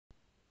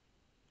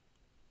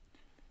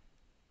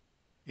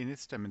In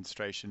this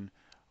demonstration,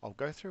 I'll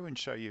go through and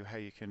show you how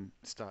you can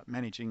start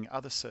managing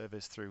other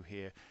servers through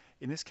here.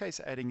 In this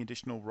case, adding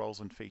additional roles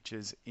and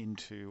features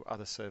into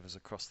other servers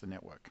across the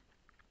network.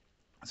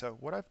 So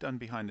what I've done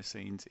behind the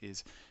scenes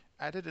is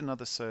added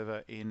another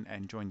server in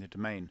and joined the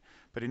domain.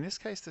 But in this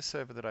case, the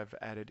server that I've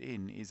added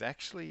in is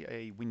actually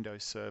a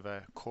Windows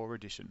Server Core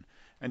Edition.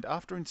 And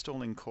after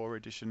installing Core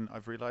Edition,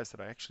 I've realized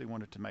that I actually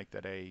wanted to make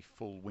that a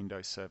full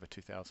Windows Server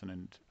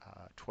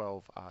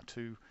 2012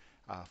 R2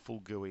 full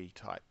GUI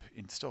type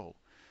install.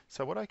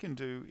 So what I can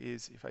do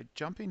is if I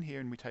jump in here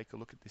and we take a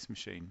look at this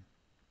machine,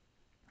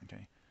 okay,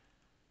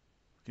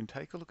 we can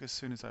take a look as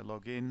soon as I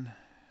log in.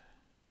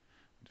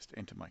 Just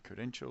enter my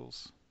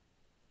credentials.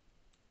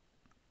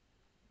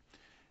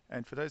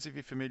 And for those of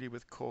you familiar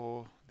with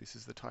Core, this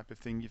is the type of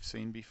thing you've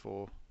seen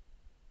before,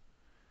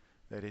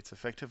 that it's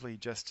effectively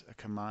just a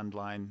command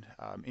line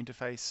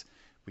interface.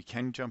 We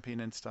can jump in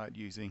and start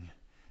using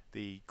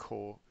the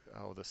core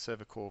or the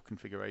server core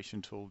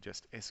configuration tool,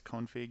 just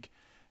sconfig.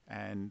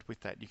 And with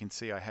that, you can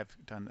see I have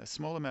done a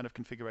small amount of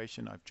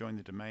configuration. I've joined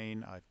the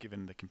domain. I've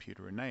given the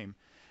computer a name.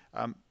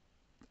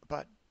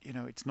 But you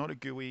know, it's not a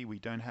GUI. We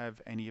don't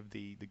have any of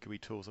the GUI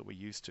tools that we're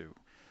used to.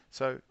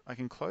 So I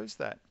can close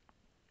that.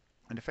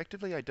 And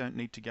effectively, I don't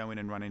need to go in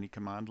and run any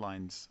command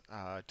lines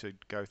to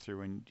go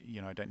through, and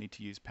I don't need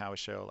to use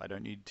PowerShell. I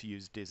don't need to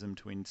use DISM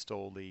to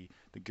install the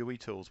GUI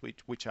tools,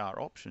 which are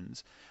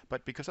options.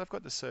 But because I've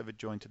got the server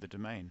joined to the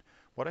domain,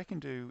 what I can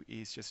do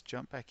is just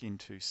jump back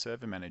into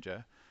Server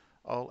Manager.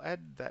 I'll add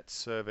that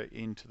server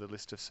into the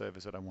list of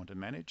servers that I want to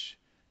manage.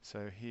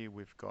 So here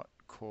we've got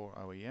Core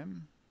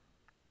OEM,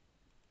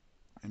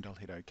 and I'll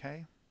hit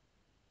OK.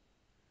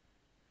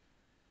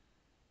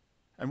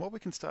 And what we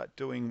can start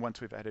doing once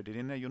we've added it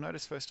in there, you'll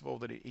notice first of all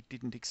that it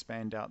didn't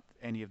expand out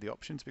any of the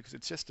options because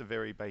it's just a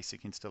very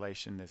basic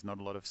installation. There's not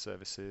a lot of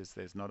services,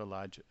 there's not a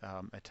large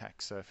attack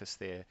surface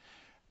there.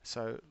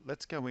 So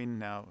let's go in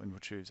now and we'll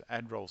choose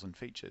Add Roles and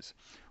Features.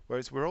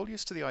 Whereas we're all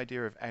used to the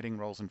idea of adding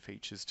roles and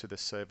features to the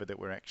server that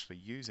we're actually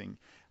using,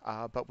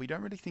 but we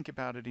don't really think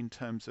about it in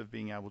terms of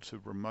being able to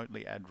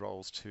remotely add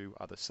roles to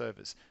other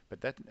servers.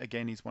 But that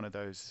again is one of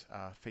those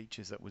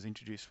features that was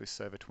introduced with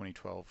Server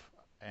 2012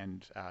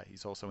 and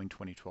is also in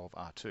 2012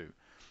 R2.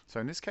 So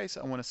in this case,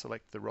 I want to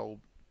select the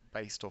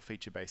role-based or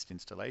feature-based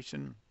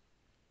installation.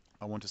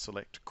 I want to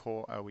select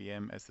Core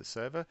OEM as the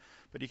server,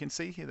 but you can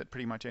see here that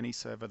pretty much any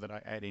server that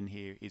I add in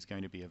here is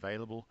going to be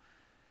available.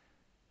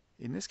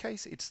 In this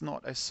case, it's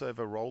not a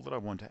server role that I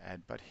want to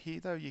add, but here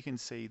though you can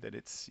see that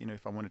it's,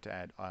 if I wanted to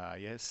add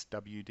IIS,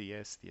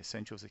 WDS, the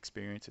Essentials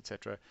Experience,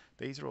 etc.,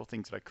 these are all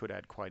things that I could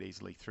add quite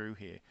easily through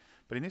here.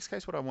 But in this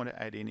case, what I want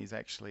to add in is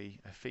actually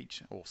a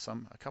feature, or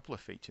a couple of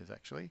features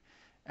actually,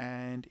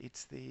 and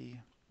it's the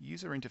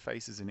user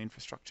interfaces and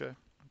infrastructure.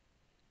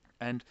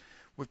 And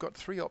we've got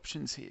three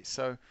options here.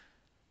 So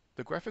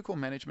the graphical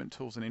management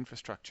tools and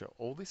infrastructure,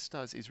 all this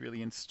does is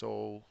really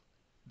install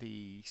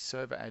the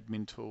server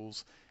admin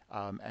tools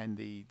and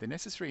the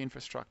necessary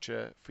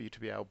infrastructure for you to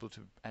be able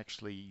to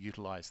actually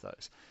utilize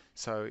those.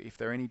 So if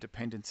there are any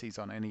dependencies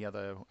on any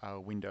other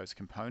Windows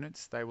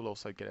components, they will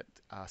also get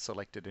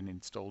selected and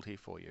installed here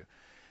for you.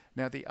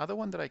 Now the other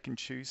one that I can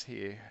choose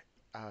here,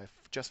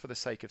 just for the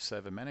sake of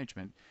server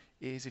management,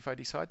 is if I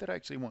decide that I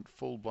actually want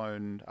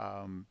full-blown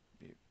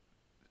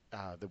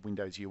the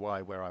Windows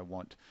UI where I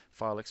want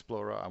File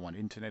Explorer, I want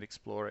Internet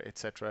Explorer,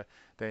 etc.,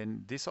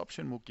 then this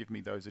option will give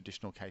me those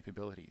additional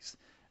capabilities.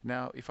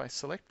 Now, if I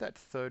select that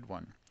third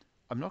one,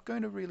 I'm not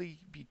going to really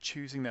be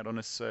choosing that on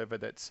a server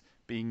that's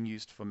being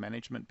used for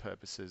management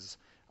purposes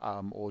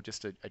or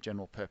just a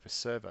general purpose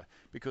server,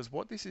 because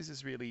what this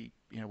is really,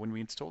 when we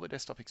install the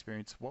desktop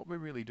experience, what we're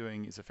really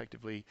doing is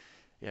effectively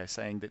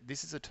saying that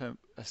this is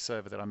a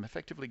server that I'm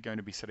effectively going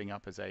to be setting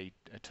up as a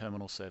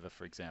terminal server,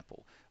 for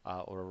example,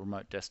 or a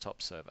remote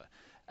desktop server.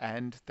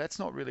 And that's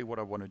not really what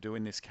I want to do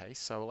in this case,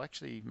 so I'll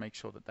actually make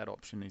sure that that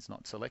option is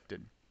not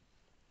selected.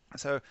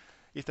 So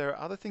if there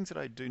are other things that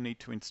I do need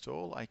to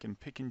install, I can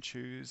pick and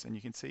choose, and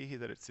you can see here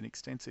that it's an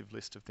extensive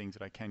list of things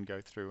that I can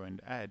go through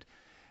and add.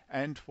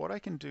 And what I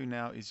can do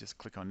now is just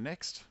click on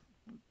Next,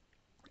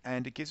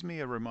 and it gives me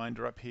a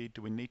reminder up here,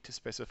 do we need to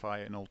specify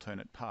an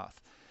alternate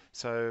path?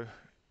 So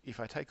if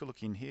I take a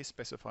look in here,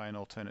 specify an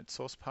alternate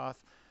source path,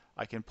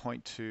 I can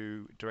point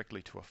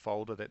directly to a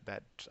folder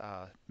that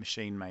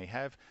machine may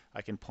have.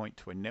 I can point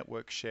to a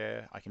network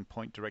share. I can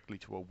point directly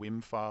to a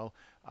WIM file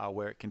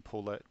where it can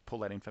pull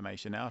that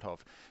information out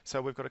of.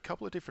 So we've got a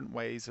couple of different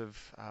ways of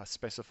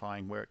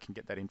specifying where it can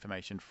get that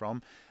information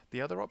from.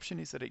 The other option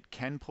is that it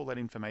can pull that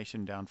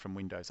information down from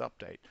Windows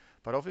Update.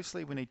 But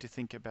obviously we need to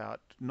think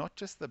about not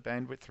just the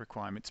bandwidth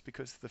requirements,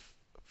 because the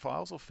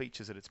files or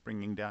features that it's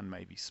bringing down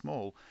may be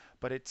small,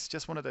 but it's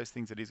just one of those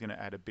things that is going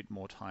to add a bit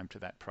more time to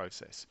that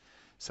process.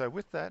 So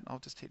with that, I'll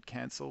just hit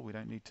cancel. We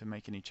don't need to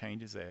make any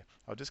changes there.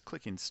 I'll just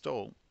click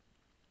install,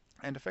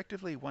 and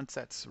effectively once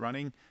that's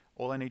running,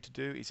 all I need to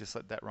do is just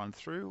let that run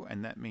through,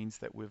 and that means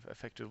that we're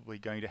effectively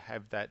going to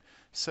have that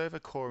server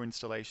core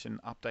installation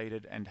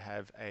updated and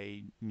have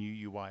a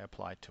new UI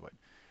applied to it.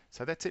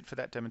 So that's it for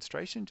that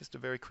demonstration. Just a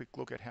very quick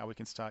look at how we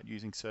can start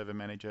using Server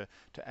Manager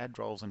to add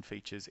roles and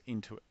features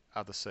into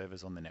other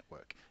servers on the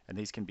network. And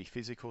these can be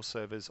physical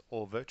servers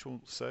or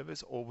virtual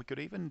servers, or we could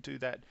even do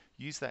that,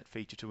 use that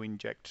feature to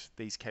inject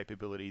these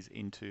capabilities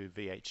into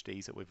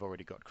VHDs that we've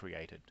already got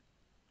created.